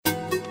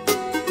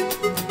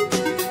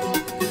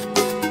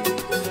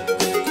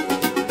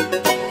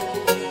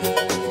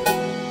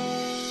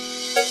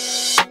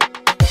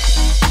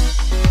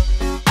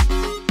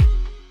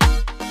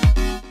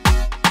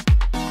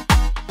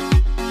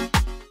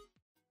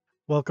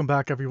Welcome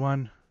back,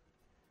 everyone.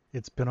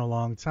 It's been a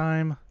long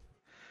time.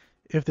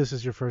 If this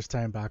is your first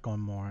time back on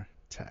More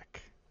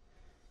Tech,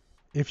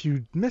 if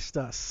you missed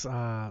us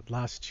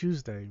last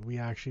Tuesday, we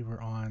actually were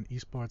on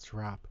Esports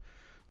Wrap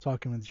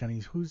talking with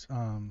Jenny, who's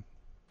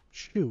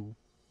Shu.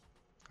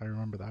 I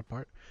remember that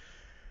part.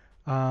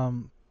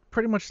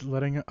 Pretty much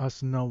letting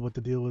us know what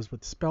the deal was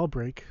with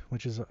Spellbreak,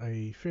 which is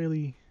a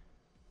fairly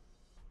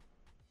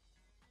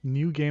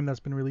new game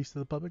that's been released to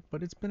the public,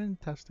 but it's been in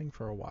testing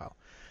for a while.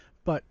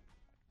 But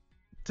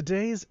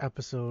today's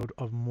episode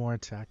of More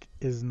Tech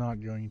is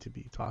not going to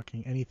be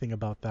talking anything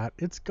about that.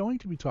 It's going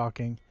to be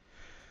talking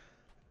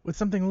with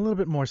something a little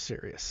bit more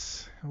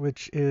serious,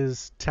 which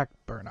is tech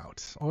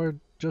burnout, or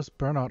just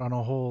burnout on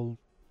a whole,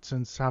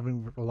 since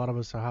having a lot of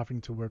us are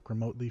having to work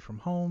remotely from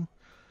home,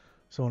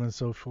 so on and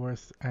so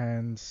forth,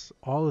 and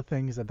all the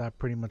things that that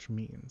pretty much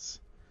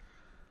means.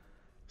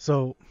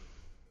 So,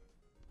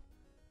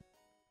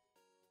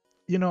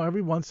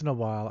 every once in a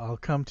while, I'll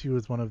come to you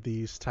with one of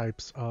these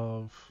types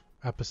of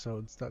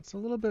episodes that's a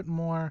little bit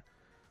more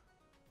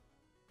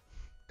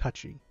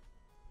touchy.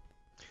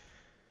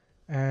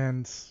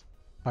 And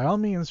by all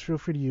means, feel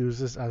free to use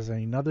this as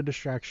another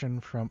distraction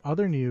from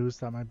other news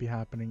that might be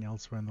happening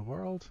elsewhere in the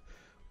world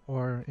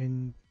or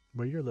in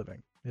where you're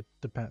living. It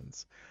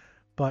depends.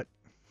 But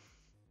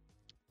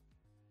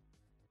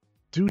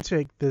do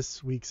take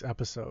this week's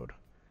episode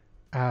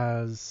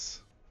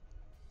as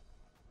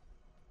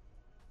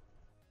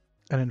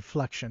an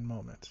inflection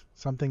moment,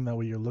 something that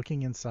when you're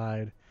looking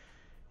inside,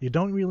 you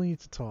don't really need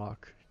to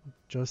talk,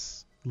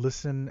 just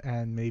listen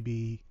and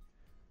maybe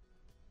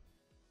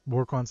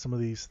work on some of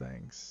these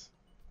things.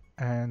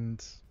 And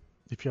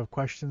if you have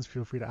questions,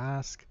 feel free to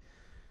ask.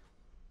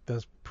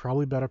 There's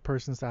probably better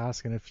persons to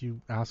ask, and if you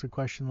ask a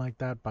question like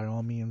that, by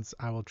all means,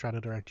 I will try to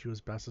direct you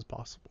as best as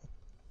possible.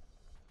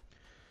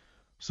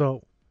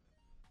 So,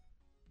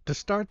 to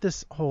start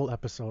this whole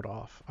episode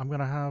off, I'm going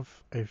to have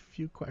a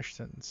few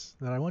questions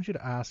that I want you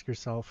to ask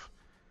yourself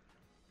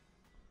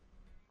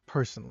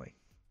personally.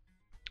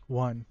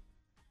 One,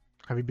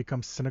 have you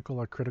become cynical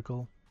or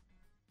critical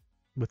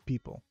with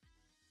people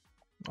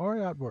or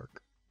at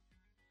work?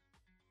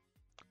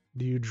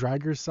 Do you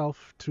drag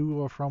yourself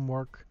to or from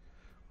work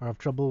or have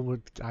trouble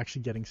with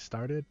actually getting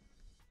started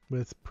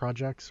with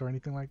projects or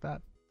anything like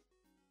that?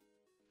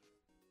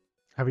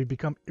 Have you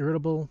become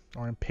irritable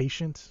or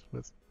impatient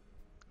with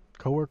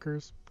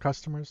coworkers,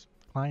 customers,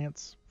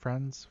 clients,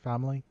 friends,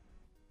 family?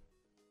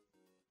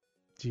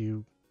 Do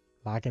you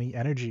lack any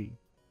energy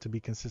to be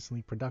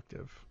consistently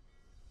productive?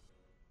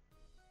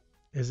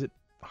 Is it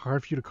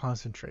hard for you to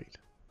concentrate?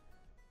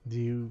 Do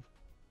you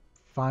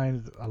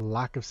find a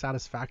lack of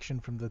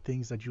satisfaction from the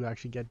things that you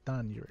actually get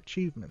done, your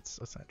achievements,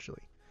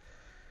 essentially?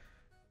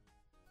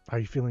 Are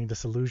you feeling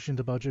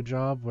disillusioned about your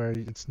job where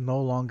it's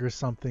no longer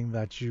something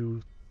that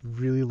you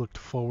really looked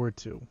forward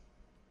to?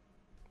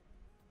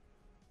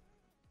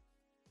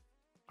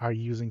 Are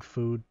you using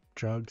food,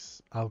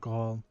 drugs,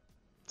 alcohol,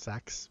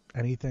 sex,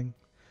 anything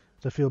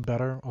to feel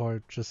better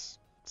or just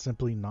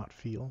simply not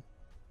feel?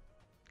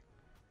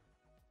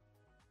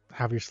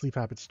 Have your sleep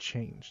habits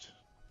changed?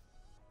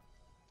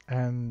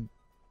 And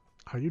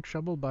are you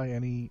troubled by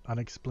any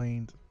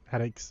unexplained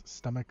headaches,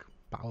 stomach,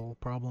 bowel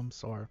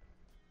problems, or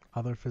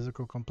other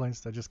physical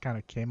complaints that just kind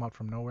of came out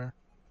from nowhere?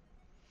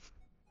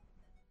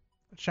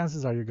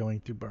 Chances are you're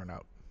going through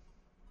burnout.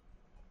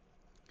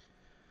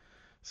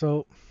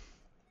 So,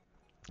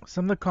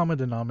 some of the common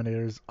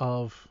denominators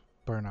of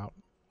burnout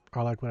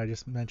are like what I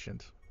just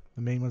mentioned.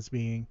 The main ones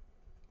being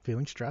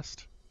feeling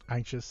stressed,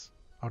 anxious,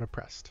 or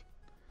depressed.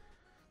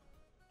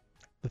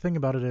 The thing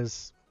about it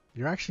is,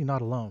 you're actually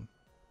not alone.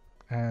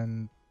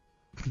 And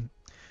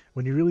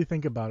when you really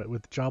think about it,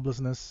 with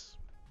joblessness,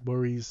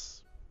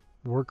 worries,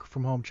 work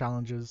from home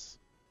challenges,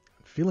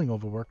 feeling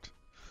overworked,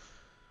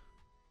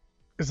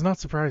 it's not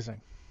surprising.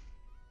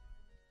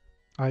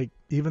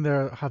 Even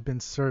there have been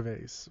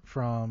surveys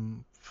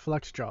from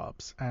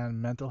FlexJobs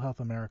and Mental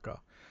Health America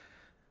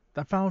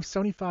that found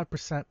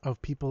 75%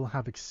 of people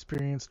have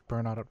experienced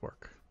burnout at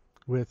work,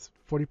 with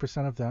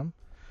 40% of them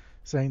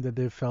saying that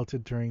they've felt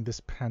it during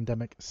this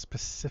pandemic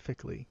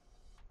specifically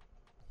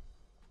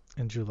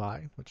in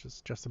July, which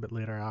is just a bit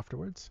later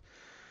afterwards.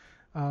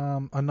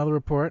 Another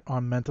report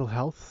on mental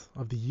health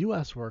of the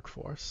U.S.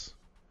 workforce,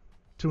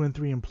 2 in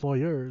 3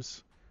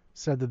 employers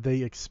said that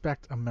they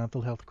expect a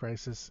mental health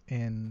crisis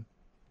in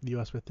the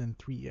U.S. within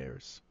 3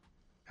 years.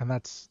 And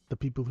that's the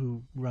people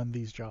who run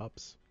these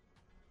jobs.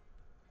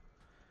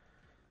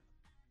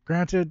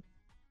 Granted,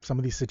 some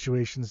of these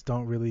situations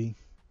don't really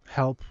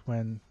help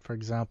when, for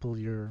example,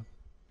 your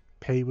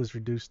pay was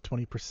reduced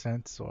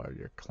 20% or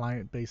your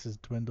client base is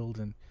dwindled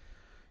and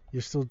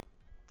you're still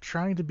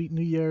trying to beat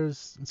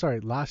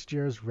last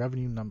year's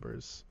revenue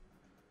numbers,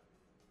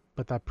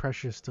 but that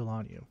pressure is still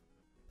on you.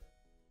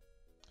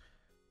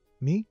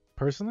 Me,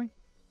 personally,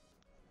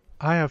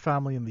 I have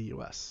family in the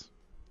US,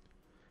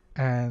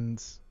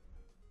 and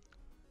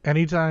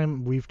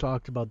anytime we've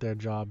talked about their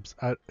jobs,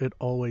 it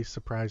always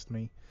surprised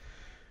me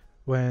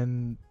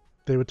when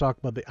they would talk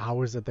about the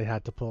hours that they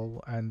had to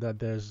pull and that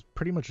there's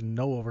pretty much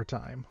no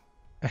overtime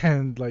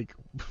And like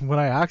when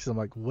I asked them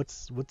like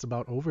what's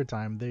about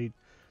overtime, they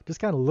just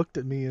kind of looked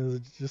at me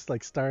and just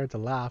like started to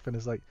laugh, and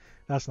it's like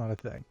that's not a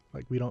thing.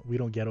 Like we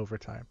don't get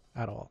overtime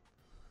at all.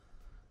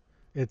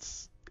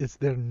 It's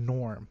their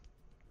norm.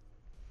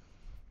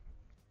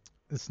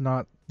 It's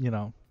not,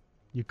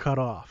 you cut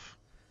off.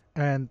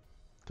 And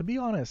to be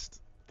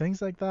honest,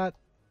 things like that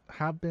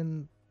have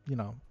been, you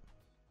know,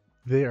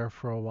 there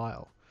for a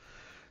while.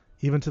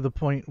 Even to the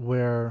point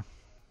where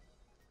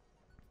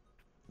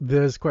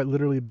there's quite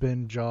literally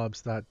been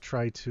jobs that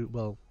try to,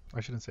 well,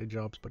 I shouldn't say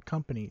jobs, but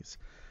companies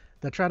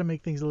that try to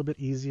make things a little bit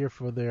easier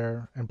for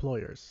their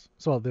employers,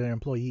 so their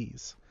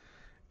employees.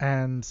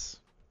 And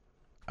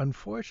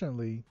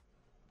unfortunately,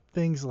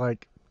 things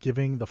like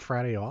giving the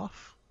Friday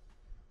off,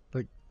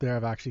 like there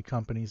have actually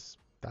companies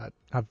that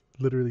have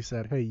literally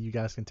said, hey, you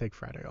guys can take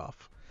Friday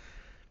off.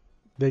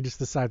 They just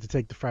decide to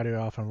take the Friday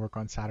off and work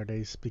on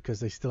Saturdays because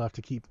they still have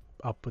to keep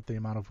up with the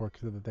amount of work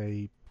that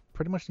they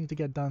pretty much need to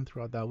get done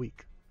throughout that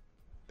week.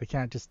 They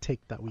can't just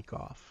take that week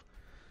off.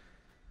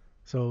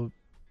 So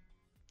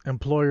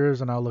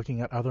employers are now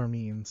looking at other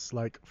means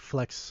like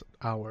flex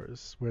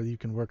hours, where you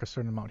can work a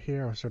certain amount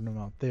here or a certain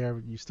amount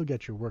there. You still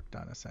get your work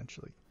done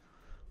essentially,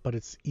 but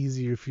it's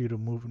easier for you to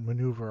move and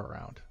maneuver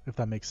around, if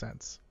that makes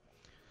sense.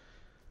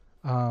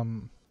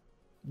 Um,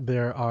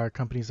 there are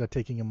companies that are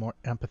taking a more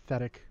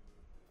empathetic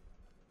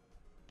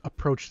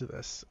approach to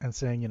this and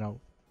saying,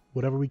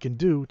 whatever we can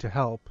do to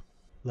help,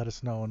 let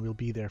us know and we'll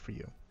be there for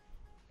you.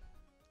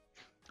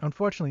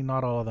 Unfortunately,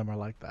 not all of them are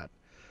like that.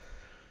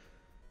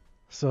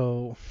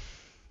 So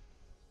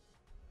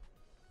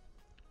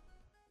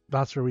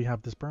that's where we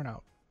have this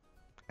burnout.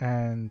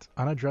 And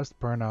unaddressed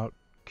burnout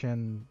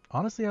can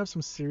honestly have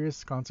some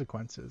serious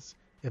consequences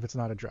if it's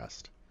not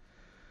addressed.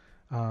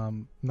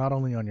 Not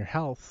only on your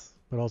health,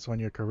 but also on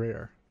your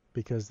career,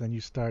 because then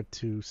you start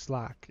to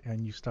slack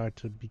and you start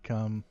to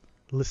become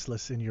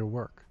listless in your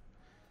work.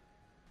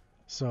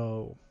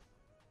 So,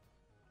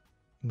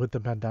 with the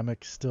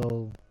pandemic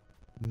still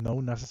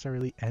no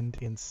necessarily end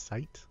in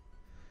sight,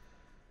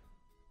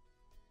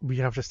 we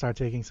have to start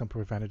taking some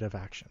preventative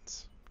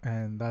actions.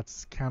 And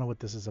that's kind of what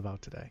this is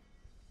about today,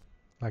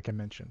 like I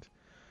mentioned.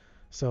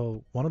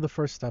 So, one of the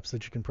first steps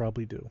that you can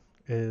probably do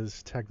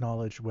is to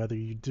acknowledge whether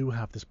you do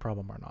have this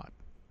problem or not.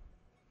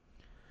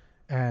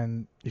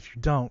 And if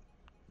you don't,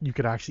 you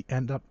could actually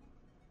end up,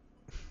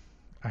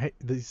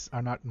 these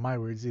are not my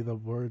words, these are the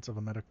words of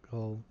a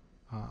medical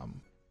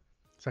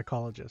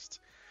psychologist.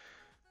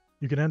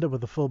 You can end up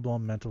with a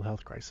full-blown mental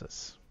health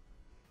crisis.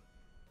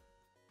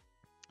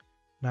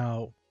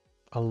 Now,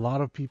 a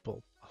lot of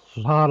people,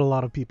 a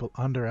lot of people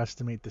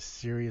underestimate the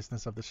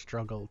seriousness of the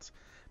struggles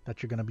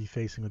that you're going to be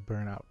facing with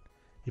burnout.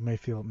 You may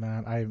feel,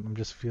 man, I'm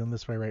just feeling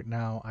this way right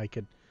now. I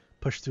could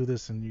push through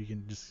this and you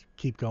can just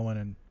keep going.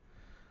 And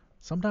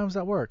sometimes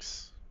that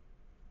works.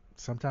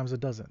 Sometimes it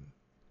doesn't.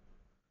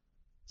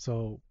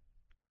 So,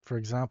 for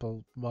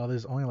example, while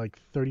there's only like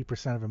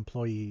 30% of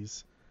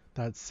employees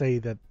that say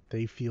that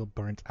they feel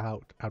burnt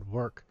out at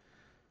work,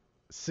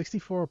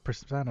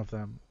 64% of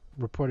them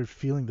reported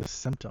feeling the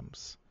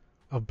symptoms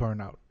of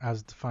burnout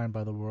as defined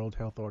by the World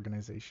Health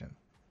Organization.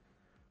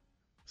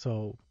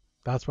 So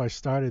that's why I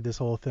started this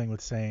whole thing with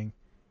saying,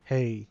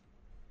 hey,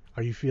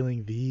 are you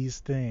feeling these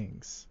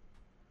things?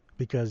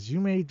 Because you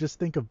may just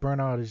think of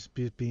burnout as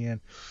being,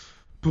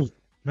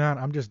 man,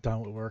 I'm just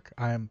done with work.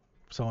 I am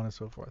so on and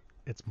so forth.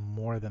 It's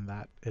more than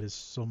that. It is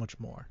so much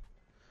more.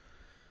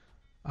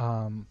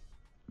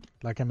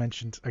 Like I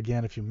mentioned,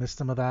 again, if you missed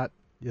some of that,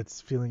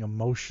 it's feeling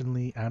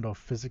emotionally and or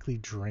physically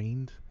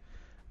drained,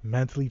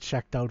 mentally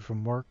checked out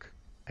from work,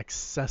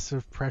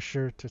 excessive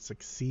pressure to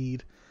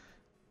succeed,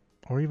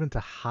 or even to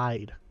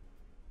hide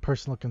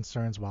personal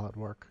concerns while at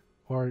work,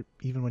 or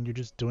even when you're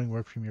just doing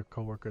work from your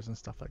coworkers and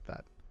stuff like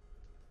that.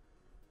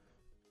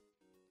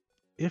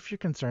 If you're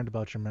concerned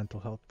about your mental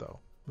health though,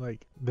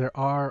 like there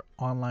are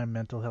online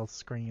mental health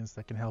screens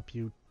that can help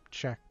you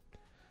check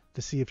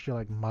to see if you're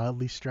like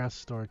mildly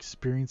stressed or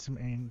experiencing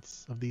any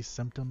of these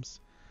symptoms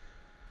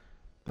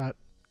that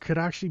could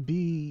actually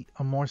be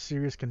a more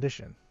serious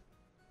condition.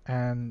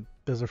 And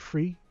there's a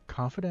free,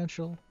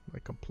 confidential,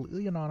 like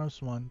completely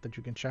anonymous one that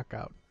you can check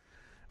out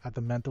at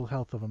the Mental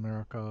Health of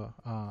America,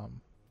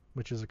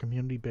 which is a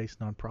community-based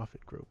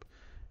nonprofit group.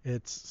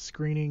 It's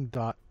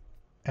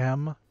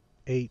screening.mhana.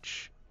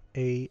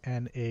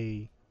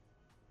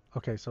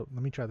 Okay, so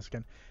let me try this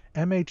again.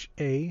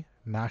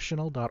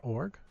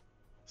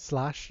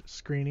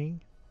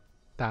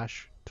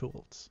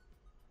 mhanational.org/screening-tools.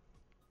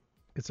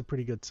 It's a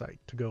pretty good site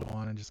to go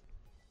on and just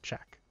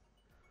check.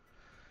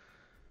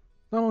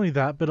 Not only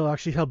that, but it'll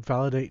actually help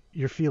validate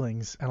your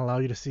feelings and allow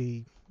you to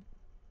see,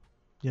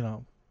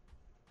 you're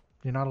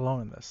not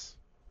alone in this.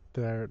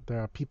 There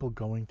are people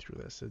going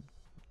through this.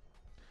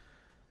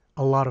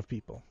 A lot of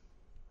people.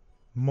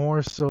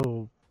 More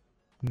so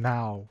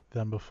now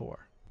than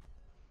before.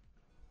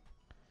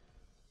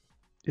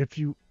 If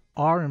you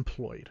are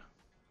employed,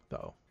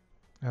 though,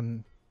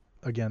 and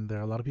again, there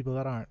are a lot of people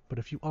that aren't, but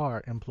if you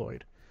are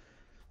employed,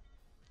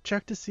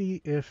 check to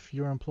see if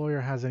your employer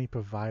has any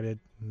provided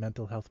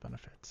mental health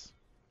benefits.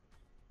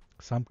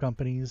 Some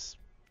companies,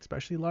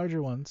 especially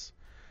larger ones,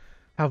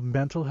 have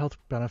mental health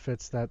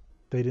benefits that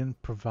they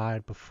didn't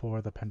provide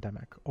before the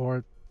pandemic,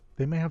 or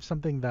they may have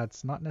something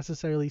that's not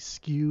necessarily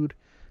skewed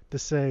to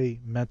say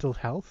mental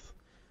health,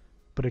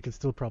 but it could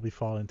still probably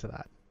fall into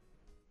that.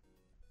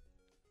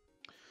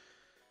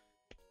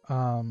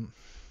 Um,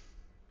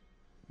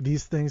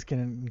 these things can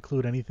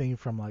include anything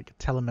from like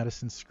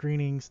telemedicine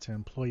screenings to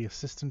employee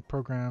assistance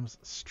programs,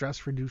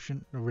 stress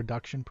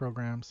reduction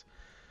programs,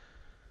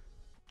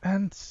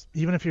 and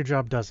even if your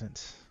job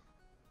doesn't,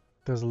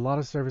 there's a lot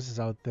of services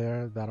out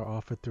there that are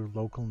offered through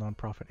local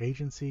nonprofit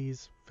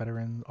agencies,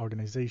 veteran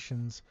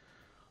organizations,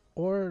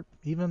 or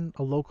even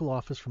a local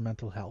office for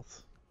mental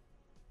health.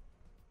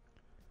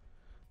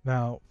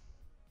 Now,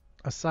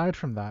 aside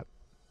from that,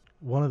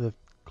 one of the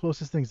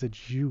closest things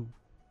that you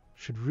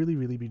should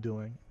really be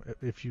doing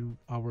if you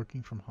are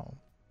working from home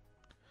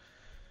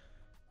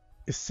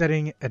is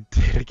setting a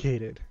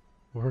dedicated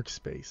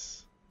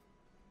workspace.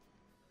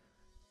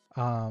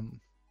 Um,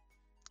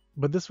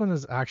 but this one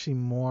is actually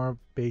more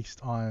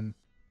based on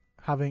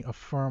having a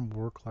firm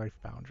work-life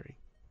boundary.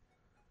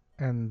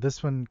 And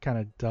this one kind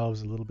of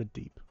delves a little bit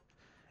deep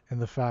in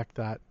the fact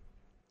that,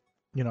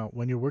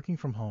 when you're working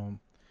from home,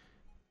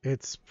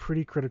 it's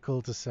pretty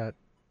critical to set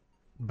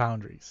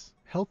boundaries,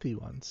 healthy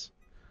ones,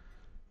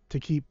 to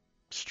keep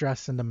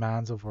stress and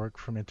demands of work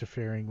from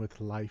interfering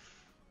with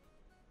life,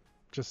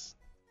 just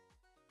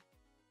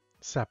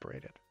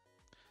separated.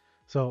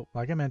 So,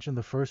 like I mentioned,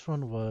 the first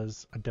one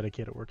was a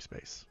dedicated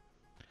workspace.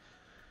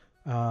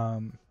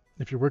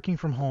 If you're working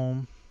from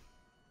home,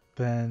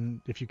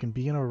 then if you can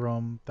be in a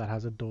room that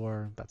has a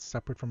door that's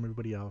separate from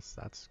everybody else,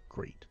 that's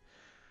great.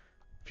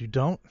 If you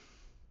don't,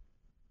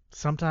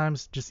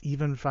 sometimes just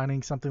even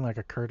finding something like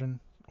a curtain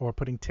or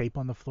putting tape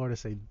on the floor to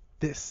say,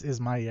 this is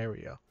my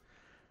area,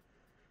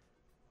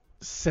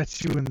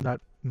 sets you in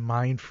that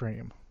mind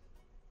frame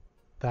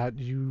that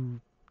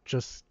you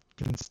just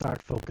can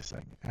start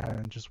focusing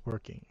and just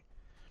working.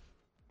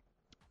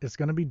 It's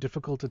going to be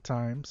difficult at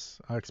times,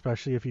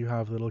 especially if you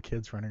have little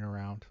kids running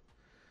around.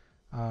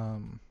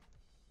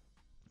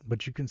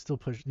 But you can still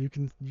push. You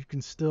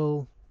can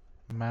still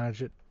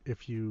manage it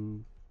if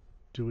you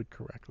do it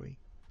correctly.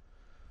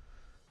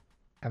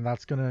 And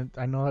that's gonna.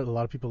 I know that a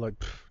lot of people are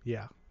like,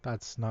 yeah,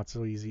 that's not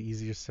so easy.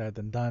 Easier said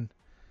than done.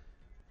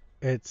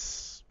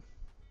 It's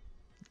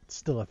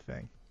still a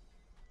thing,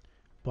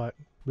 but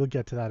we'll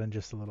get to that in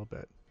just a little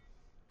bit.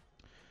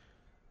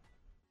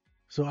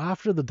 So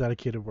after the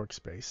dedicated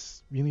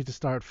workspace, you need to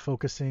start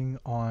focusing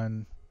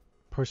on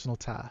personal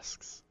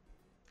tasks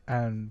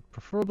and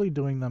preferably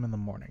doing them in the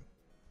morning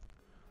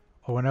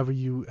or whenever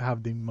you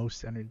have the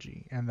most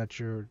energy and that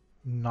you're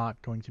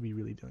not going to be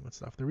really dealing with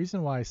stuff. The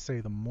reason why I say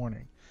the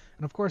morning,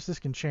 and of course this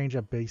can change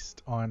up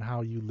based on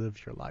how you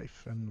live your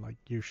life and like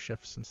your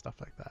shifts and stuff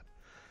like that.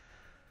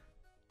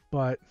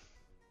 But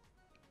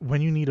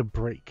when you need a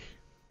break,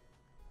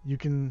 you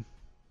can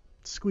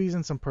squeeze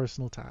in some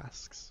personal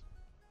tasks.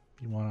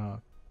 You want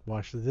to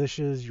wash the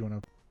dishes, you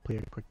want to play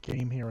a quick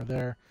game here or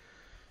there,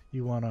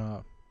 you want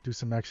to do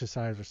some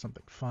exercise or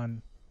something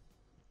fun,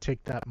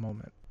 take that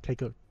moment.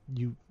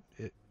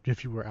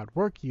 If you were at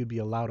work, you'd be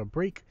allowed a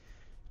break.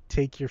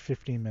 Take your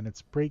 15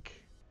 minutes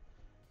break.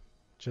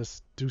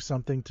 Just do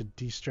something to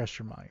de-stress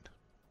your mind.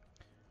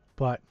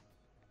 But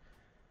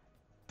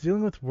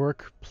dealing with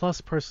work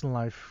plus personal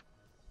life,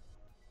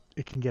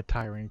 it can get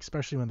tiring,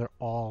 especially when they're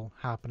all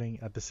happening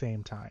at the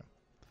same time.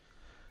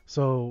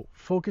 So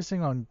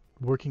focusing on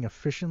working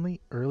efficiently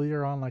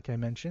earlier on, like I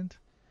mentioned,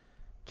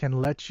 can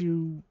let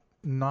you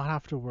not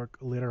have to work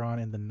later on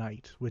in the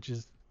night, which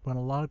is when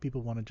a lot of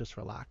people want to just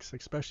relax,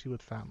 especially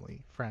with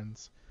family,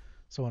 friends,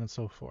 so on and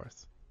so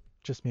forth.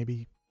 Just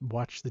maybe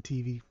watch the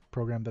TV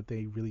program that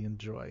they really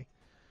enjoy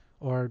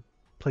or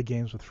play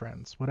games with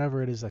friends,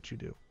 whatever it is that you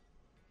do.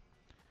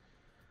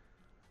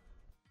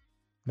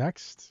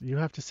 Next, you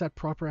have to set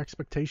proper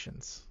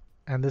expectations.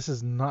 And this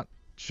is not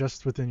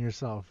just within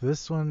yourself.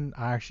 This one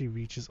actually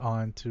reaches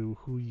on to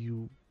who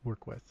you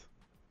work with.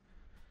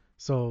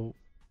 So,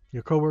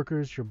 your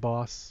coworkers, your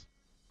boss,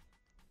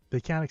 they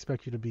can't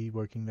expect you to be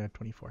working there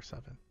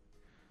 24/7.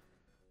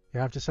 You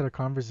have to set a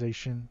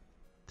conversation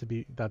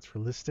that's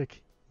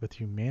realistic with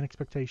humane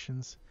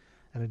expectations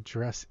and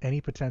address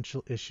any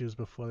potential issues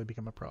before they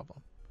become a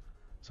problem.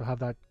 So have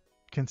that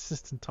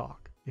consistent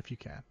talk if you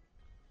can.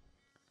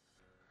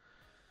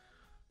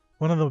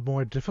 One of the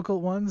more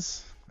difficult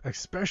ones,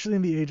 especially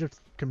in the age of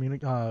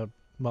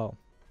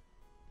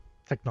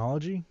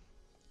technology,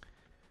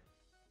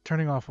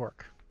 turning off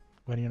work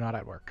when you're not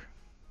at work.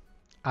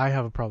 I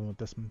have a problem with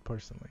this one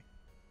personally.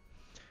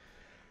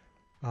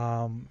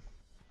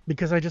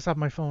 Because I just have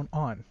my phone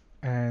on,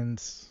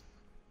 and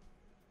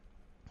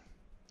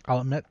I'll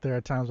admit there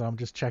are times when I'm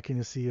just checking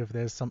to see if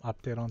there's some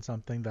update on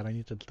something that I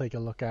need to take a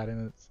look at,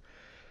 and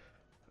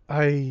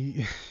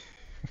I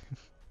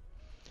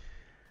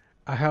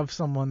I have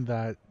someone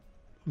that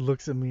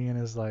looks at me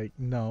and is like,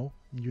 no,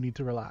 you need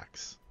to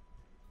relax.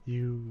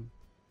 You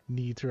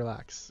need to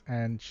relax.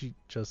 And she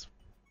just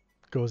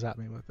goes at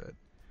me with it.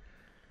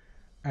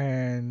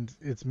 And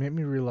it's made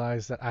me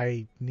realize that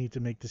I need to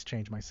make this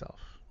change myself.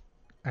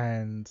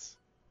 And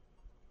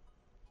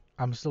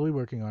I'm slowly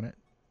working on it,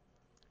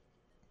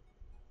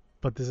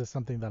 but this is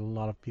something that a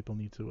lot of people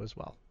need to as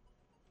well.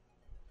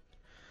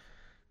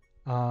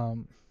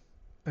 Um,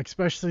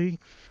 Especially,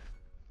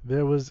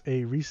 there was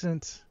a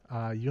recent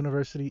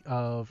University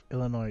of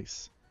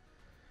Illinois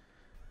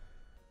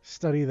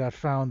study that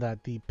found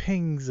that the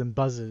pings and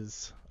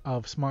buzzes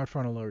of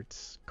smartphone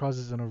alerts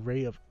causes an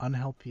array of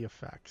unhealthy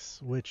effects,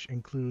 which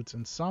includes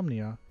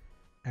insomnia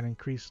and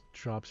increased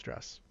job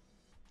stress.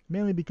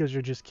 Mainly because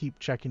you just keep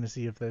checking to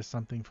see if there's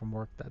something from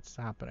work that's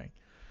happening.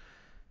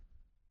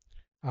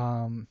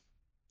 Um,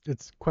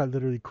 it's quite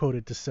literally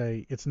quoted to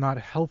say it's not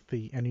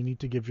healthy and you need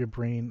to give your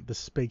brain the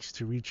space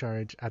to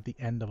recharge at the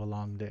end of a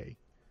long day,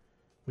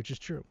 which is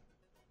true.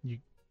 You,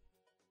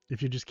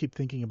 if you just keep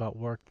thinking about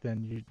work,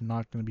 then you're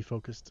not going to be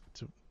focused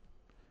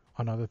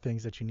on other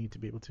things that you need to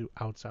be able to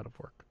outside of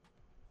work.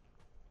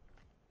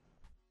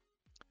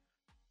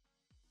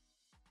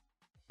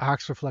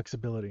 Ask for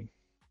flexibility.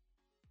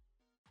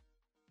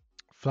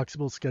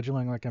 Flexible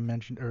scheduling, like I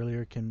mentioned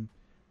earlier, can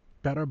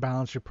better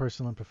balance your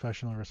personal and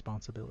professional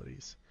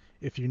responsibilities.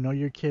 If you know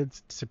your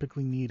kids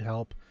typically need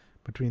help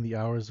between the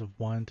hours of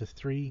 1 to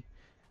 3,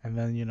 and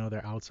then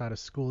they're outside of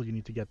school, you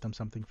need to get them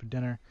something for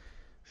dinner,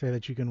 say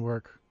that you can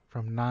work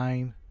from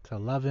 9 to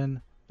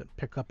 11, then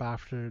pick up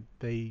after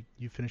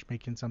you finish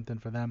making something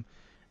for them,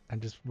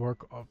 and just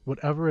work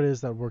whatever it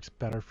is that works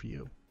better for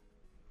you.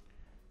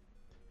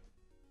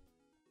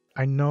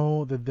 I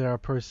know that there are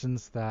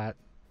persons that,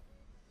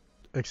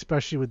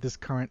 especially with this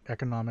current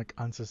economic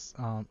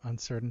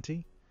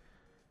uncertainty,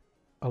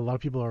 a lot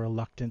of people are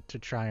reluctant to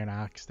try and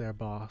ask their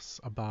boss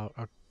about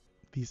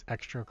these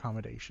extra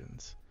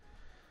accommodations.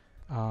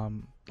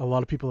 A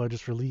lot of people are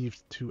just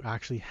relieved to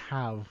actually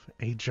have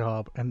a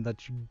job and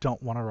that you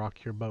don't want to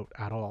rock your boat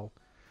at all.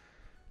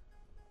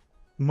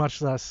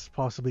 Much less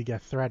possibly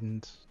get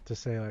threatened to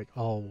say, like,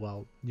 oh,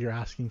 well, you're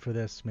asking for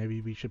this. Maybe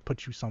we should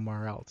put you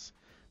somewhere else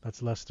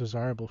that's less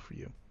desirable for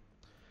you.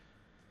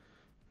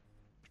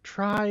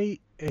 Try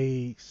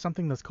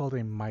something that's called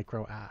a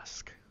micro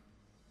ask.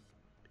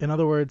 In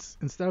other words,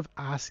 instead of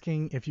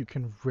asking if you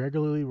can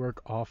regularly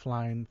work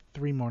offline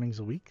 3 mornings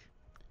a week,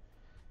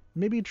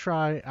 maybe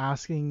try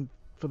asking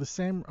for the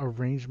same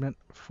arrangement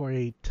for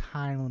a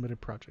time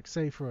limited project,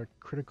 say for a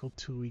critical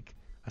 2 week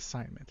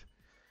assignment,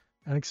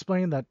 and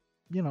explain that,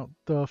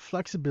 the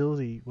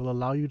flexibility will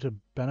allow you to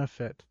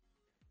benefit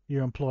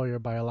your employer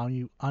by allowing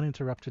you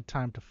uninterrupted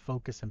time to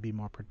focus and be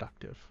more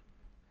productive.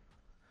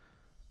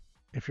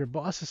 If your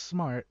boss is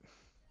smart,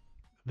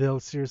 they'll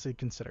seriously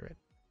consider it.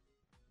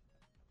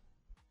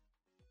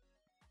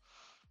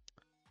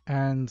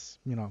 And,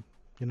 you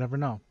never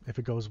know. If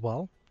it goes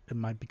well, it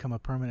might become a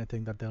permanent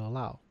thing that they'll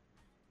allow.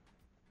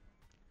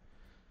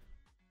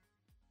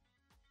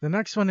 The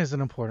next one is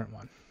an important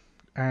one.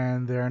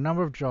 And there are a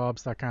number of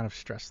jobs that kind of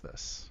stress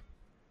this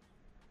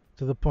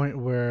to the point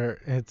where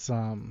it's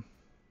kind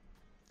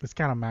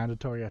of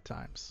mandatory at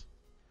times.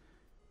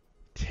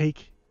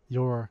 Take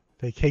your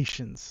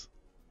vacations.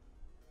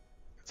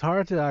 It's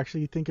hard to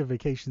actually think of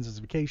vacations as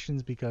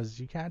vacations because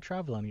you can't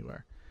travel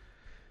anywhere.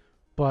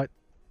 But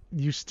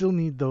you still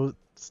need those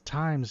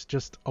times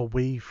just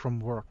away from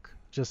work,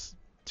 just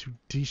to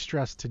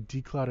de-stress, to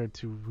declutter,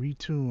 to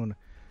retune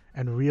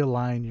and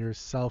realign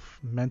yourself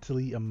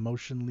mentally,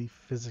 emotionally,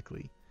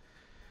 physically.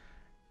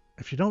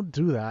 If you don't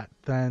do that,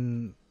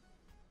 then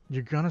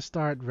you're going to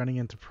start running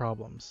into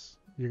problems.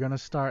 You're going to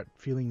start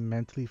feeling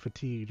mentally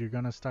fatigued. You're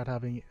going to start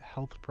having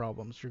health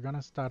problems. You're going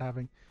to start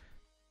having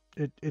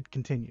it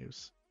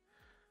continues.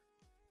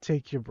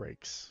 Take your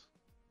breaks.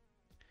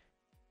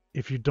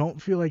 If you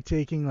don't feel like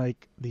taking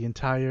like the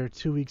entire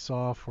 2 weeks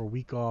off or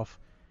week off,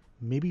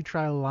 maybe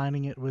try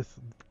aligning it with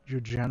your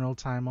general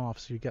time off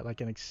so you get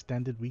like an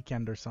extended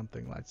weekend or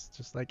something. That's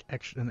just like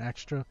an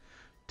extra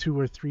 2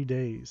 or 3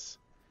 days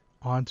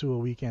onto a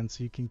weekend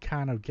so you can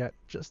kind of get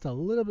just a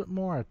little bit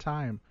more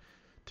time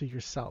to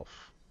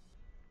yourself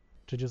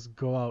to just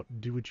go out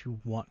and do what you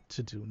want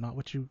to do, not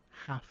what you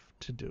have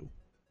to do.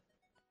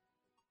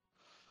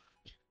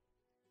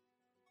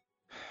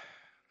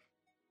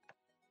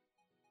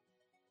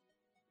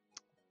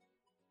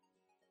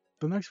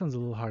 The next one's a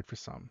little hard for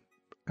some,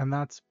 and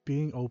that's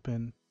being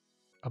open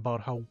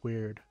about how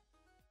weird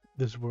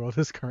this world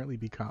has currently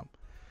become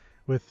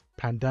with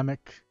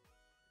pandemic,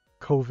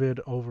 COVID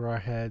over our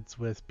heads,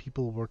 with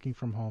people working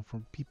from home,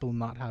 from people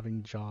not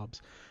having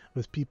jobs,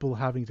 with people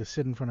having to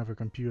sit in front of a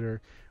computer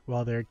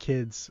while their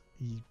kids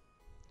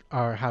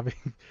are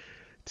having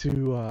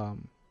to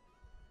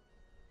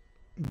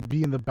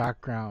be in the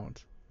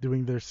background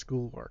doing their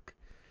schoolwork,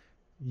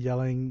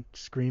 yelling,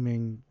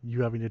 screaming,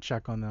 you having to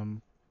check on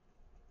them.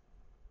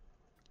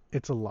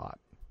 It's a lot.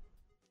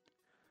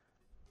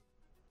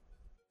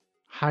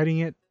 Hiding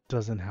it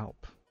doesn't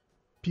help.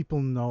 People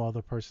know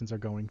other persons are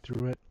going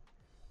through it.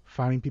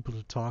 Finding people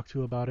to talk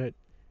to about it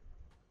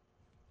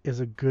is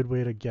a good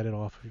way to get it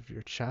off of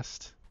your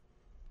chest.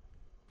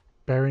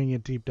 Burying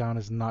it deep down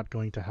is not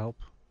going to help.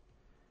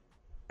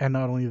 And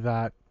not only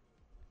that,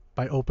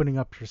 by opening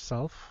up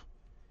yourself,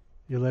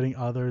 you're letting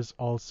others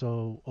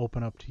also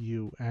open up to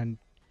you. And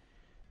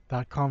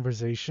that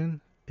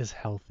conversation is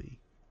healthy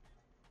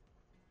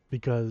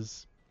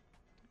because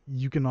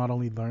you can not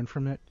only learn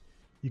from it,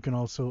 you can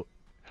also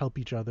help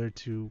each other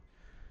to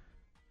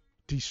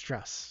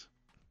de-stress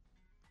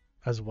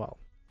as well.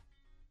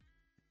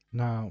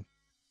 Now,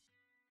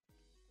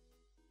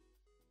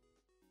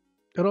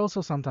 it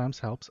also sometimes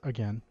helps,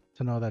 again,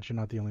 to know that you're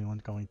not the only one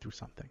going through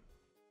something.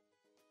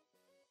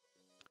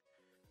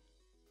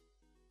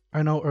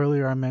 I know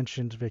earlier I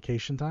mentioned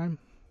vacation time,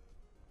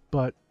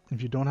 but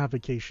if you don't have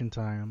vacation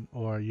time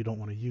or you don't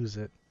want to use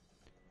it,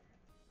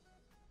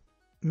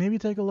 maybe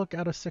take a look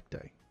at a sick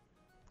day.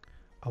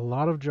 A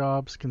lot of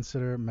jobs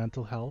consider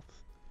mental health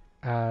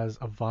as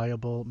a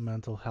viable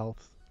mental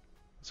health,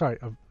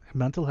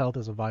 mental health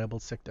as a viable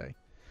sick day.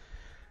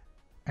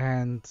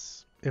 And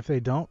if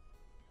they don't,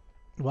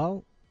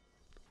 well,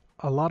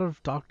 a lot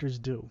of doctors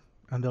do,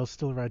 and they'll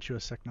still write you a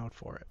sick note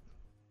for it.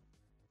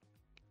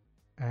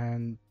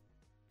 And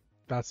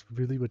that's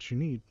really what you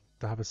need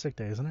to have a sick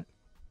day, isn't it?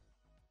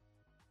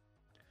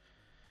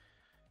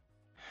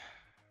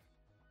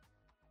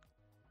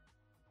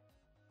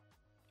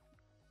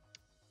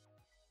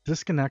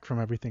 Disconnect from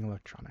everything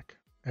electronic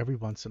every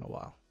once in a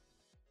while.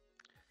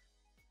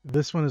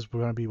 This one is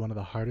going to be one of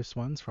the hardest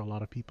ones for a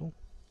lot of people.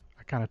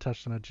 I kind of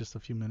touched on it just a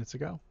few minutes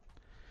ago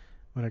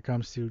when it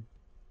comes to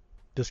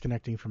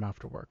disconnecting from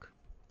after work.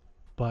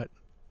 But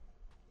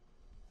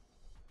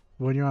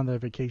when you're on the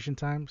vacation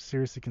time,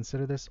 seriously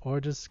consider this, or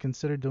just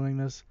consider doing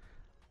this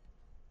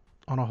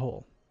on a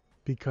whole,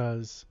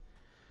 because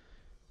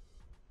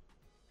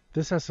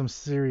this has some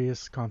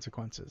serious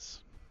consequences.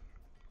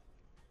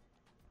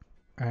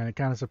 And it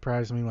kind of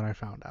surprised me when I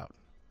found out.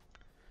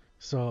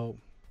 So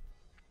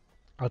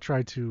I'll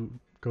try to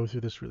go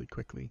through this really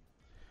quickly.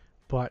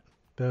 But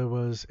there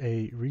was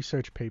a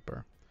research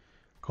paper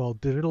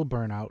called Digital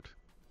Burnout,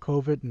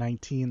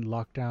 COVID-19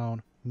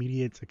 Lockdown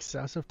Mediates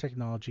Excessive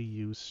Technology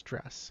Use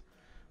Stress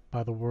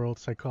by the World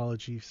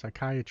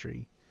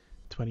Psychiatry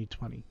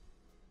 2020.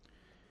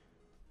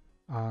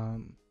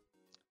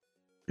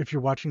 If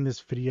you're watching this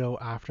video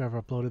after I've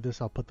uploaded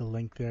this, I'll put the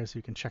link there so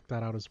you can check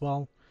that out as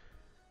well.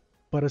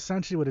 But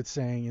essentially what it's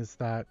saying is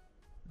that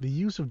the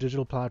use of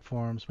digital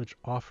platforms which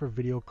offer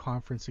video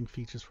conferencing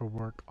features for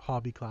work,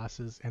 hobby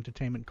classes,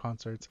 entertainment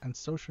concerts, and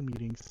social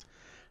meetings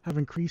have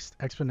increased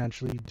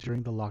exponentially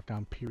during the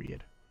lockdown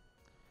period.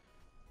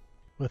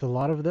 With a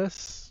lot of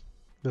this,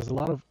 there's a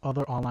lot of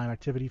other online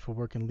activity for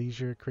work and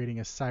leisure, creating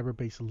a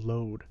cyber-based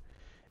load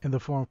in the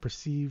form of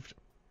perceived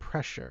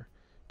pressure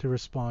to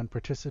respond,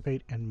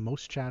 participate in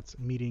most chats,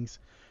 meetings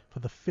for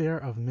the fear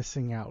of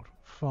missing out,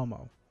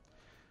 FOMO.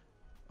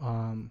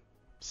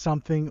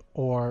 Something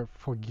or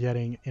for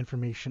getting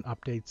information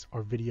updates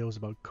or videos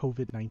about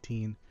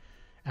COVID-19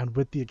 and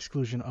with the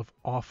exclusion of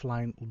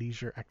offline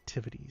leisure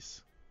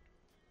activities.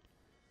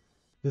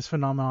 This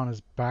phenomenon is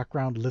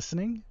background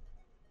listening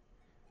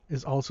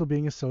is also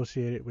being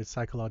associated with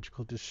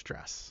psychological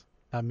distress.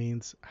 That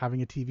means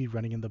having a TV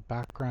running in the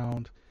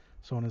background,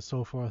 so on and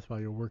so forth while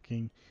you're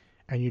working,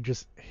 and you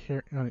just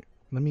hear.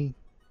 Let me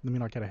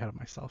not get ahead of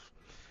myself.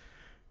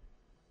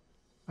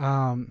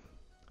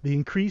 The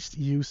increased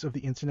use of the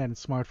internet and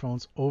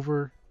smartphones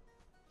over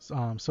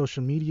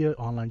social media,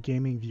 online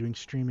gaming, viewing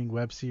streaming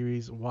web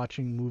series,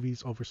 watching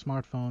movies over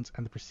smartphones,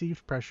 and the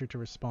perceived pressure to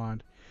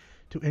respond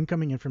to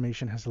incoming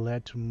information has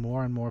led to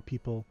more and more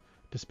people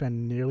to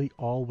spend nearly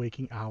all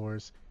waking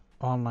hours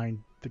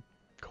online the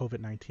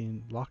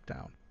COVID-19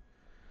 lockdown.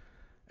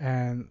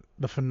 And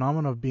the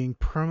phenomenon of being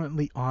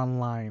permanently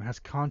online has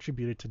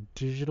contributed to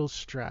digital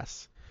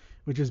stress,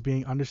 which is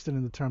being understood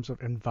in the terms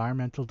of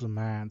environmental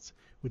demands,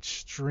 which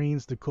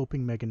strains the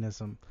coping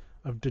mechanism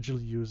of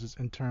digital users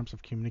in terms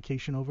of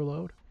communication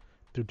overload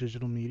through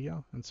digital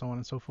media and so on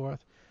and so forth.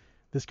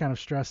 This kind of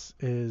stress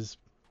is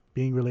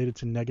being related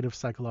to negative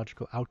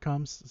psychological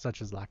outcomes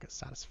such as lack of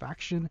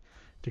satisfaction,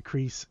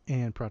 decrease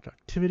in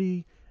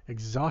productivity,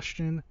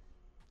 exhaustion,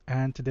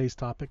 and today's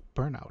topic,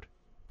 burnout.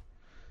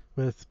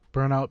 With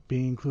burnout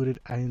being included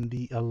in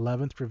the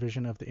 11th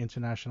revision of the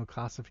International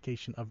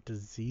Classification of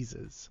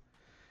Diseases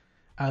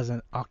as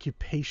an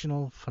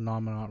occupational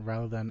phenomenon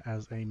rather than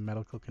as a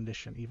medical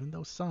condition, even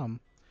though some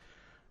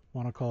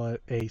want to call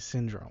it a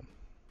syndrome.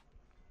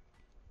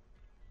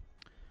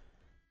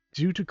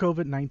 Due to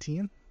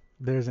COVID-19,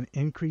 there's an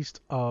increase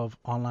of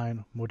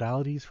online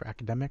modalities for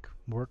academic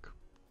work,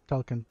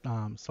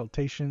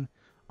 teleconsultation,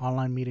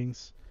 online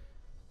meetings,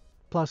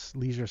 plus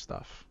leisure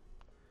stuff.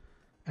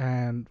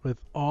 And with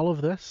all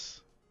of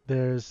this,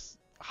 there's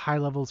high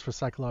levels for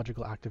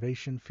psychological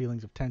activation,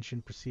 feelings of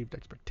tension, perceived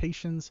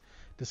expectations,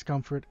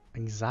 discomfort,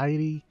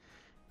 anxiety.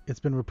 It's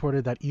been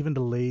reported that even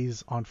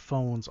delays on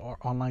phones or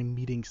online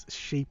meetings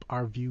shape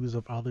our views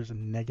of others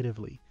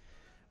negatively,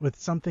 with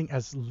something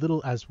as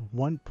little as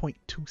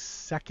 1.2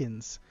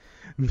 seconds.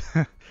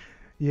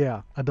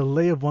 Yeah, a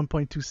delay of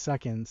 1.2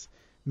 seconds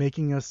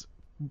making us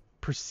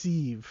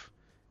perceive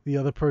the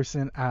other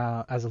person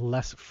as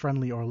less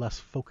friendly or less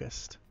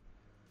focused.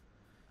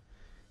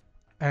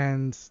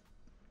 And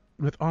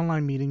with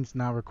online meetings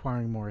now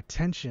requiring more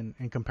attention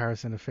in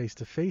comparison to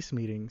face-to-face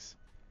meetings,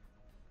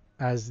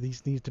 as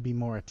these need to be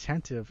more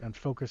attentive and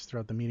focused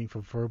throughout the meeting for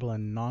verbal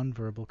and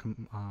non-verbal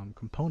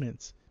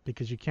components,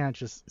 because you can't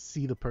just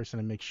see the person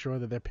and make sure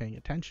that they're paying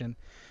attention.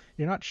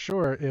 You're not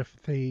sure if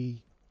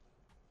they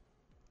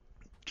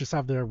just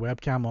have their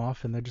webcam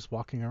off and they're just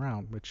walking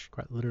around, which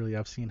quite literally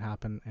I've seen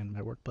happen in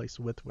my workplace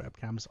with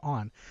webcams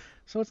on.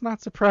 So it's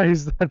not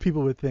surprised that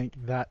people would think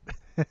that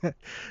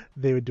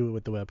they would do it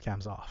with the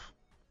webcams off.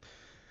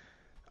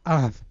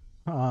 Um,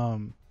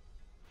 um,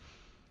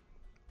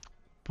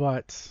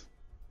 but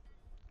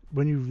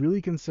when you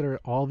really consider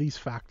all these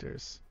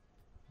factors,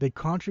 they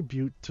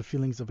contribute to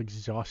feelings of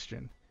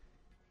exhaustion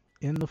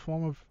in the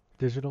form of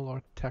digital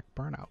or tech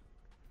burnout.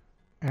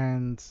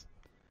 And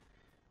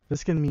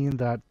this can mean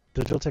that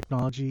digital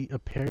technology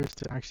appears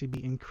to actually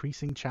be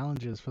increasing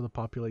challenges for the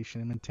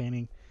population in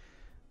maintaining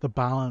the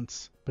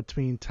balance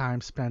between time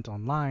spent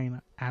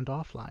online and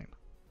offline.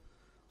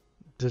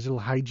 Digital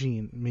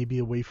hygiene may be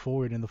a way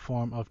forward in the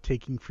form of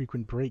taking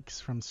frequent breaks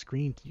from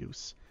screen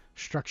use,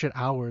 structured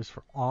hours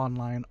for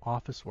online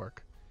office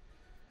work,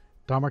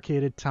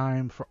 demarcated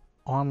time for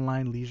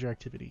online leisure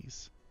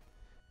activities,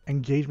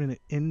 engagement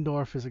in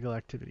indoor physical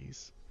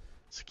activities,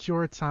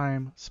 secure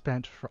time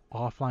spent for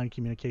offline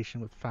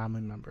communication with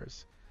family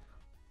members,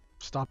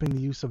 stopping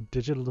the use of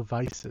digital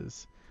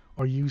devices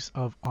or use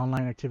of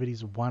online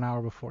activities 1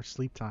 hour before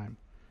sleep time.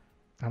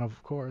 And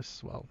of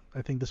course, well,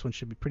 I think this one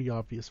should be pretty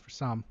obvious for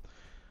some.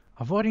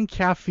 Avoiding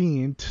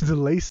caffeine to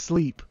delay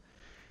sleep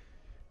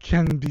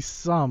can be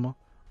some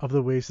of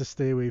the ways to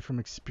stay away from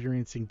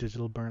experiencing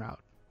digital burnout.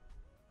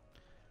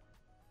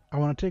 I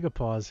want to take a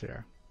pause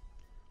here.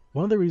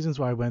 One of the reasons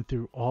why I went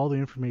through all the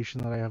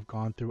information that I have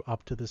gone through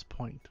up to this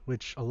point,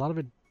 which a lot of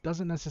it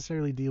doesn't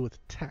necessarily deal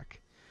with tech,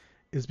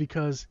 is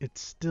because it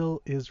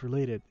still is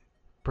related.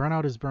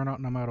 Burnout is burnout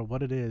no matter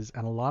what it is,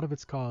 and a lot of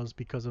it's caused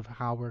because of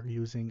how we're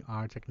using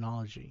our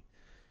technology,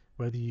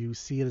 whether you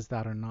see it as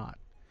that or not.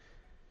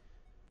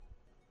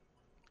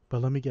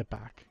 But let me get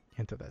back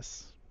into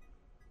this.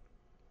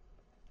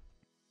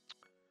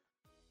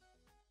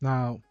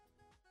 Now,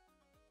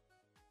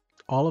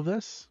 all of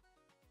this,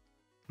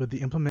 with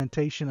the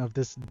implementation of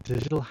this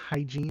digital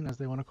hygiene, as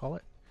they want to call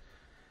it,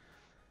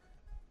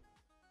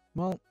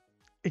 well,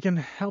 it can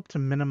help to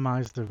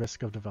minimize the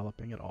risk of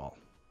developing it all.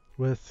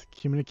 With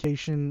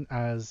communication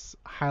as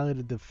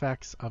highlighted the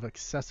effects of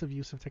excessive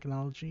use of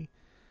technology,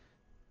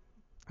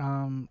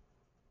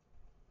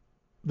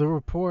 the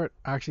report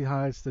actually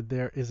highlights that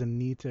there is a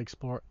need to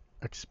explore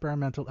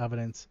experimental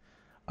evidence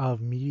of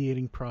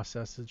mediating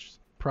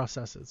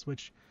processes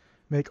which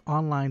make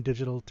online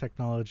digital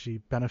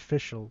technology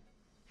beneficial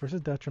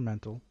versus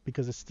detrimental,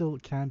 because it still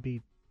can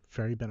be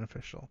very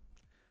beneficial.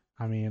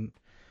 I mean,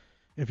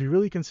 if you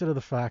really consider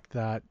the fact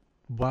that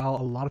while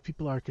a lot of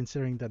people are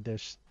considering that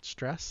there's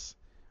stress,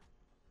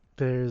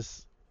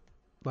 there's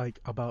like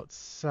about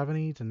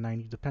 70 to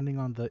 90, depending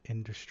on the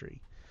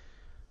industry,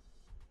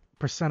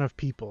 percent of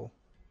people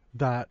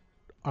that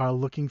are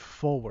looking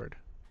forward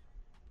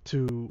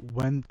to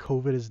when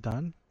COVID is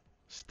done,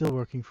 still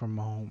working from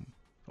home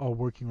or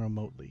working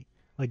remotely.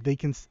 Like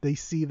they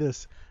see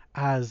this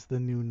as the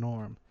new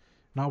norm,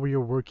 not where you're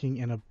working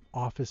in an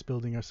office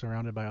building or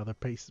surrounded by other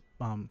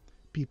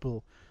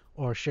people,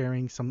 or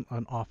sharing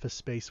an office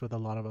space with a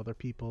lot of other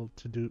people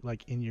to do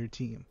like in your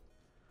team.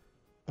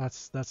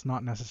 That's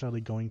not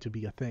necessarily going to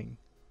be a thing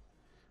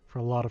for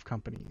a lot of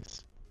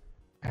companies,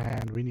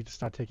 and we need to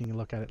start taking a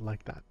look at it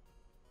like that.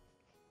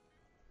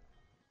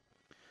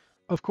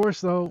 Of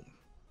course, though,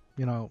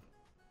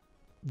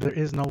 there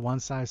is no one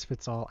size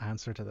fits all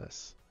answer to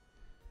this.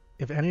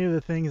 If any of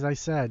the things I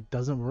said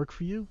doesn't work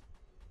for you,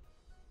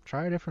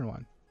 try a different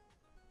one.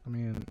 I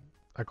mean,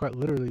 I quite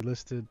literally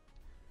listed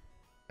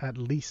at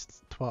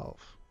least 12.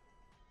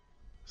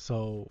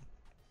 So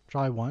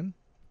try one.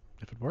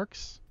 If it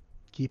works,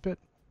 keep it,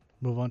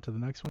 move on to the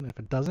next one. If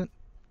it doesn't,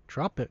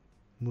 drop it,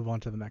 move on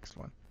to the next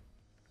one.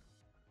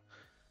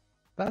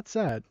 That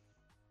said,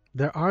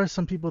 there are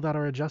some people that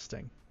are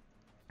adjusting,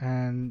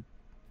 and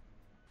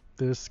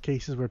there's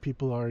cases where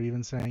people are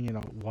even saying,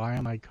 why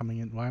am I coming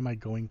in? Why am I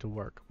going to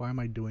work? Why am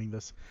I doing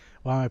this?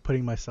 Why am I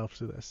putting myself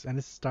through this? And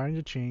it's starting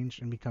to change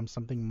and become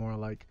something more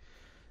like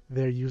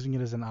they're using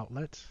it as an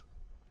outlet,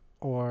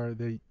 or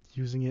they're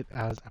using it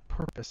as a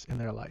purpose in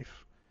their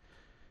life.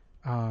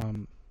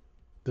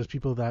 There's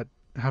people that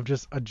have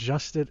just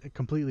adjusted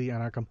completely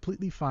and are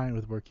completely fine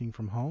with working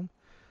from home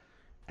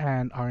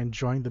and are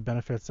enjoying the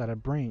benefits that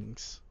it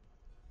brings.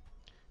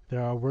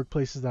 There are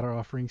workplaces that are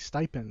offering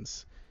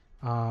stipends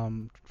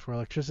for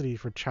electricity,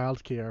 for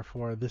childcare,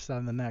 for this, that,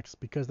 and the next,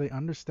 because they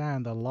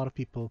understand that a lot of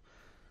people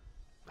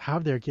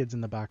have their kids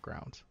in the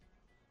background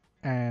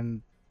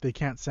and they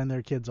can't send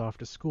their kids off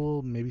to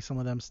school. Maybe some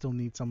of them still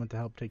need someone to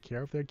help take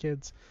care of their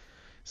kids.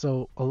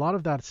 So a lot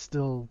of that's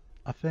still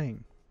a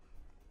thing.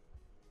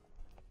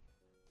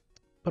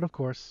 But of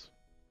course,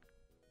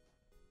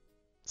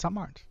 some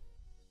aren't.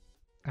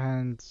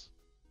 And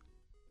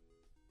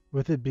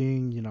with it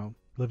being,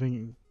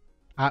 living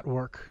at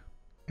work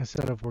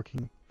instead of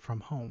working from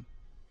home,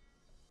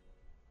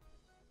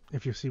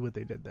 if you see what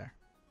they did there,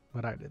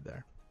 what I did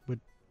there, what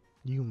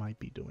you might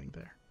be doing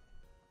there.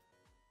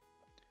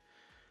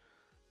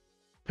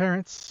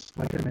 Parents,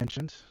 like I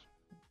mentioned,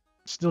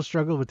 still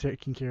struggle with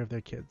taking care of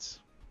their kids.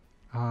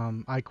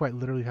 I quite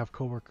literally have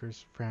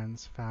coworkers,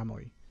 friends,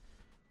 family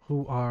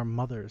who are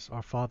mothers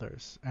or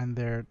fathers, and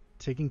they're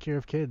taking care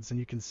of kids, and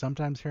you can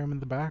sometimes hear them in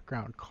the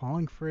background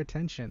calling for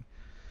attention,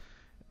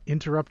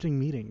 interrupting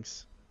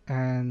meetings,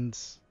 and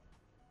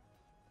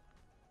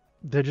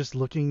they're just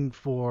looking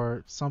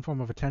for some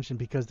form of attention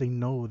because they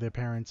know their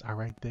parents are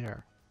right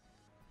there.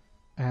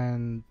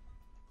 And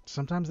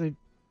sometimes they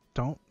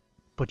don't,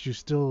 but you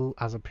still,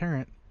 as a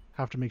parent,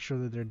 have to make sure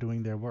that they're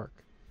doing their work.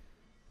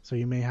 So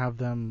you may have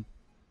them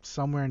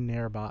somewhere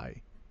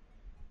nearby.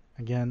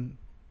 Again,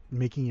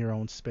 making your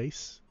own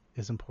space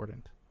is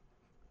important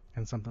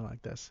and something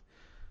like this.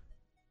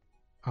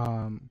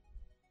 Um,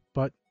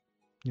 but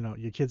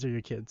your kids are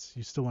your kids.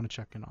 You still want to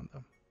check in on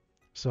them.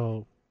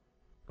 So,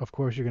 of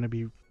course, you're going to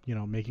be,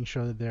 making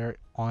sure that they're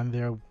on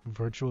their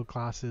virtual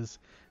classes,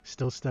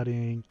 still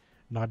studying,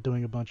 not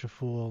doing a bunch of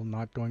fool,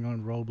 not going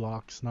on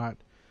Roblox, not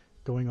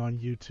going on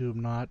YouTube,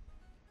 not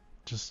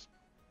just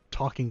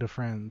talking to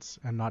friends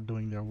and not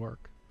doing their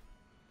work.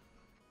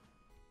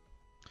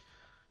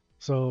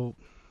 So,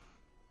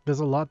 there's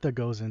a lot that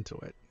goes into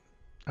it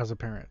as a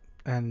parent,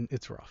 and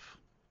it's rough.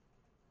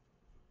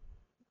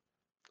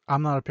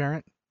 I'm not a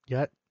parent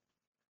yet,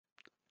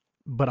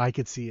 but I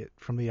could see it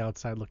from the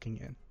outside looking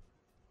in.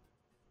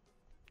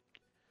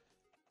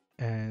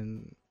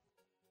 And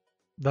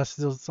that's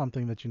still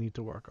something that you need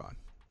to work on.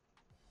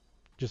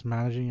 Just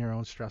managing your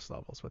own stress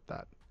levels with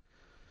that.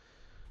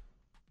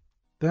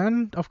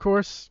 Then, of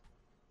course,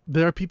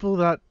 there are people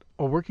that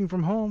are working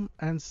from home,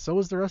 and so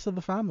is the rest of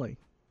the family,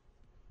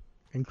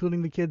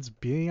 including the kids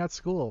being at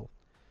school.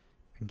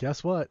 And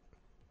guess what?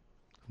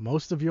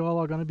 Most of you all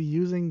are going to be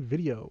using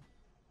video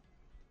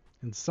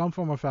in some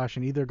form or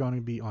fashion, either going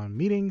to be on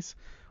meetings,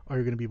 or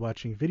you're going to be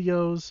watching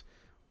videos,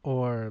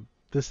 or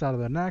this, that, or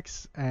the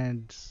next,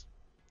 and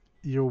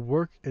your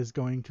work is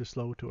going to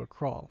slow to a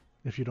crawl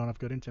if you don't have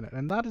good internet.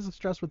 And that is a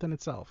stress within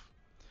itself.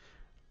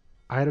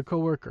 I had a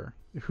coworker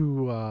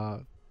who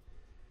her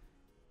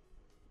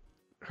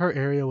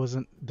area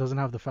doesn't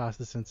have the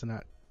fastest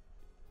internet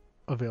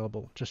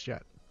available just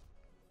yet.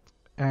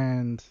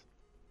 And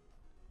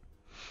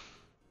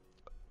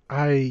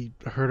I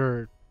heard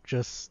her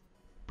just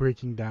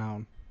breaking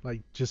down,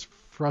 like just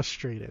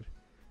frustrated,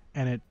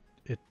 and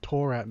it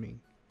tore at me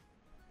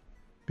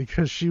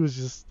because she was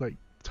just like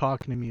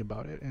talking to me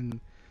about it. And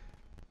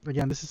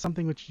again, this is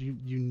something which you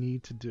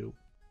need to do.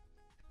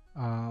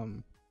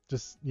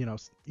 Just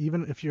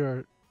even if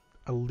you're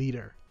a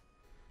leader,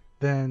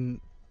 then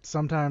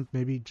sometimes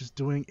maybe just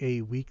doing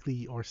a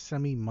weekly or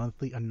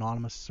semi-monthly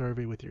anonymous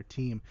survey with your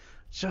team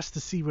just to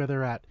see where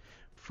they're at.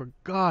 For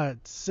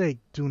God's sake,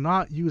 do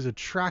not use a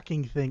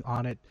tracking thing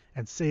on it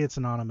and say it's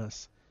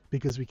anonymous,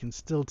 because we can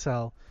still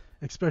tell,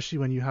 especially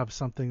when you have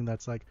something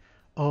that's like,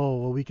 oh,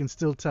 well, we can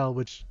still tell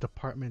which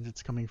department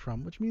it's coming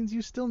from, which means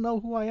you still know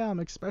who I am,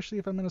 especially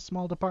if I'm in a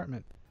small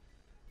department.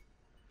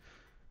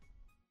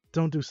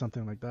 Don't do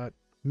something like that.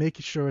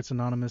 Make sure it's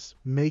anonymous.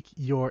 Make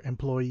your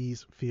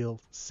employees feel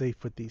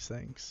safe with these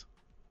things.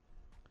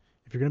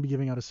 If you're going to be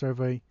giving out a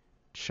survey,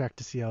 check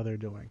to see how they're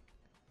doing.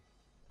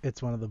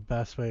 It's one of the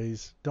best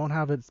ways. Don't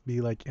have it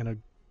be like in a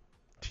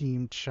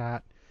team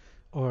chat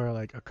or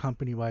like a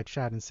company-wide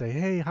chat and say,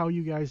 hey, how are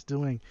you guys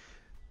doing?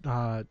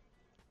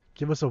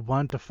 Give us a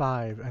 1 to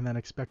 5 and then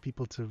expect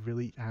people to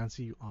really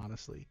answer you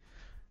honestly.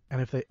 And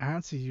if they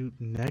answer you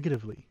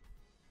negatively,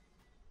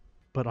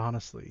 but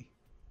honestly,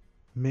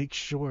 make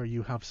sure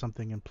you have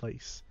something in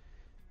place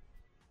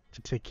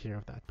to take care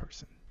of that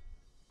person.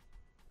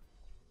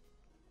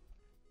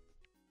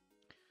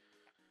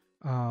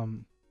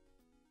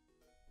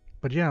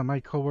 But yeah, my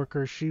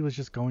coworker, she was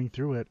just going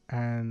through it,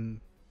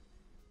 and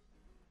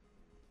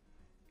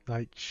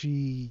like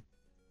she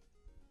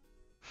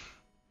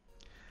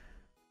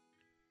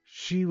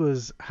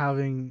was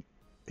having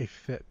a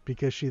fit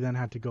because she then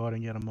had to go out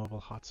and get a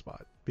mobile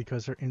hotspot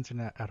because her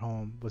internet at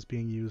home was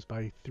being used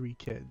by 3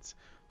 kids,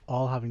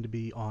 all having to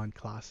be on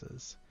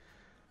classes,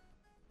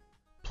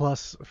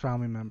 plus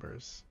family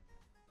members,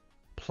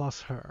 plus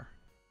her,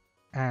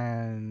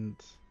 and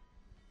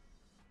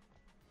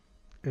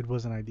it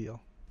wasn't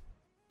ideal.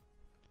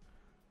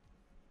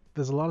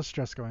 There's a lot of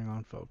stress going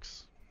on,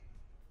 folks.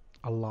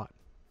 A lot.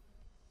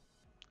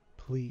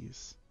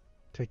 Please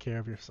take care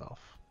of yourself.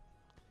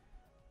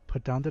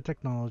 Put down the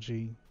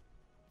technology.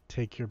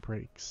 Take your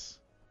breaks.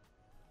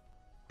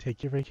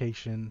 Take your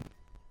vacation.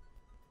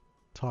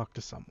 Talk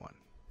to someone.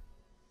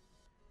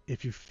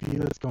 If you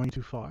feel it's going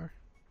too far,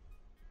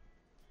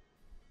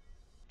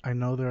 I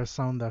know there are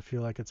some that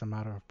feel like it's a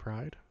matter of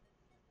pride.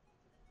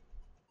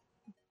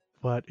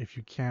 But if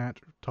you can't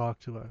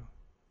talk to a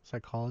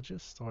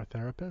psychologist or a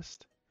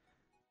therapist,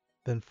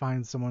 then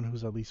find someone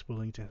who's at least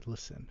willing to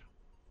listen.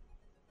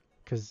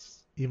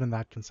 Because even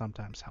that can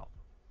sometimes help.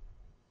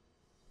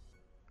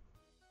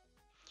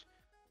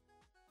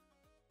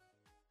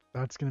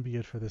 That's going to be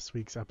it for this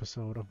week's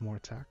episode of More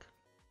Tech.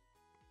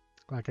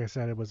 Like I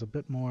said, it was a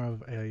bit more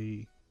of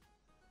a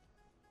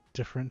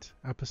different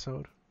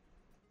episode,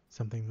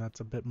 something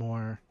that's a bit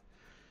more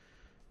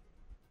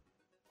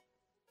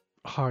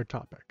hard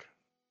topic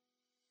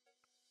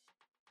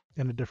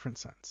in a different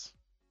sense.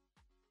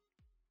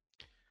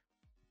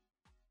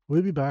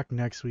 We'll be back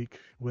next week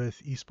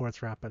with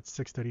Esports Wrap at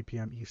 6:30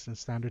 p.m. Eastern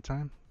Standard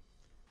Time,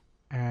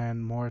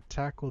 and More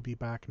Tech will be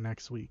back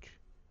next week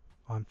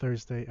on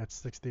Thursday at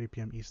 6:30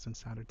 p.m. Eastern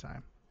Standard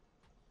Time.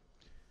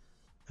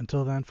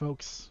 Until then,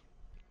 folks,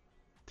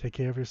 take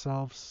care of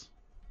yourselves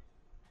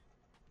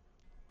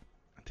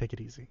and take it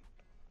easy.